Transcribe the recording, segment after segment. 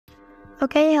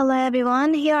Okay, hello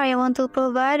everyone. Here I want to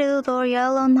provide a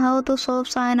tutorial on how to solve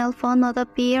signal phone not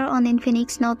appear on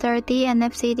Infinix Note 30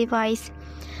 NFC device.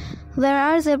 There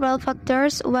are several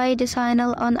factors why the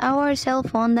signal on our cell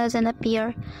phone doesn't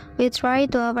appear. We try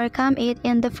to overcome it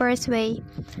in the first way.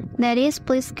 That is,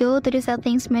 please go to the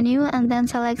settings menu and then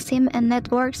select SIM and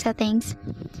network settings.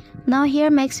 Now here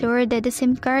make sure that the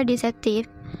SIM card is active.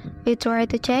 We try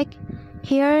to check.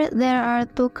 Here there are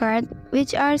two cards,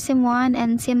 which are SIM1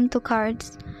 and SIM2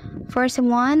 cards. For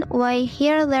SIM1, why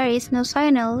here there is no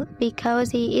signal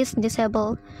because it is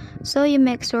disabled. So you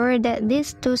make sure that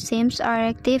these two SIMs are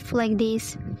active like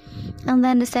this. And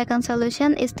then the second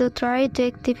solution is to try to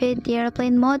activate the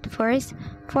airplane mode first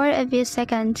for a few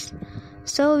seconds.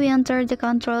 So we enter the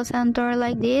control center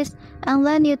like this, and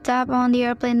then you tap on the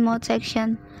airplane mode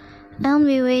section. And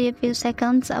we wait a few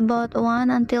seconds, about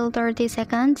 1 until 30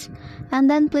 seconds, and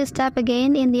then please tap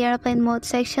again in the airplane mode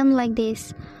section like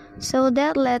this, so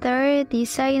that later the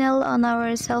signal on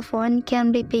our cell phone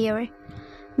can repair.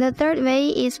 The third way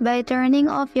is by turning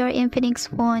off your Infinix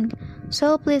phone.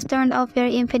 So please turn off your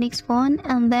Infinix phone,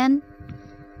 and then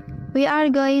we are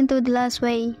going to the last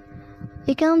way.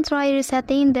 You can try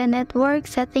resetting the network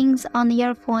settings on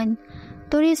your phone.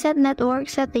 To reset network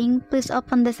setting, please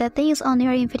open the settings on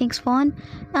your Infinix phone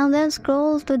and then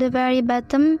scroll to the very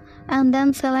bottom and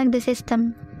then select the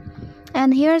system.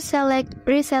 And here select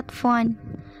reset phone.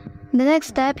 The next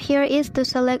step here is to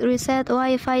select reset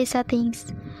Wi-Fi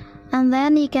settings. And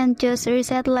then you can choose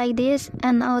reset like this,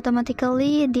 and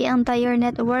automatically the entire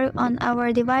network on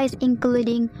our device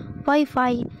including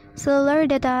Wi-Fi, cellular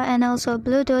data and also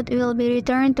Bluetooth will be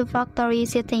returned to factory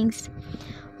settings.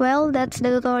 Well, that's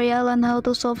the tutorial on how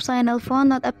to solve signal phone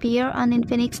not appear on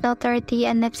Infinix Note 30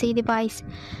 NFC device.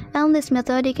 And this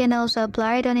method you can also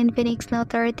apply it on Infinix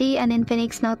Note 30 and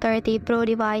Infinix Note 30 Pro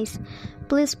device.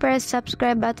 Please press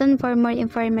subscribe button for more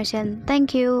information.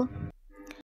 Thank you.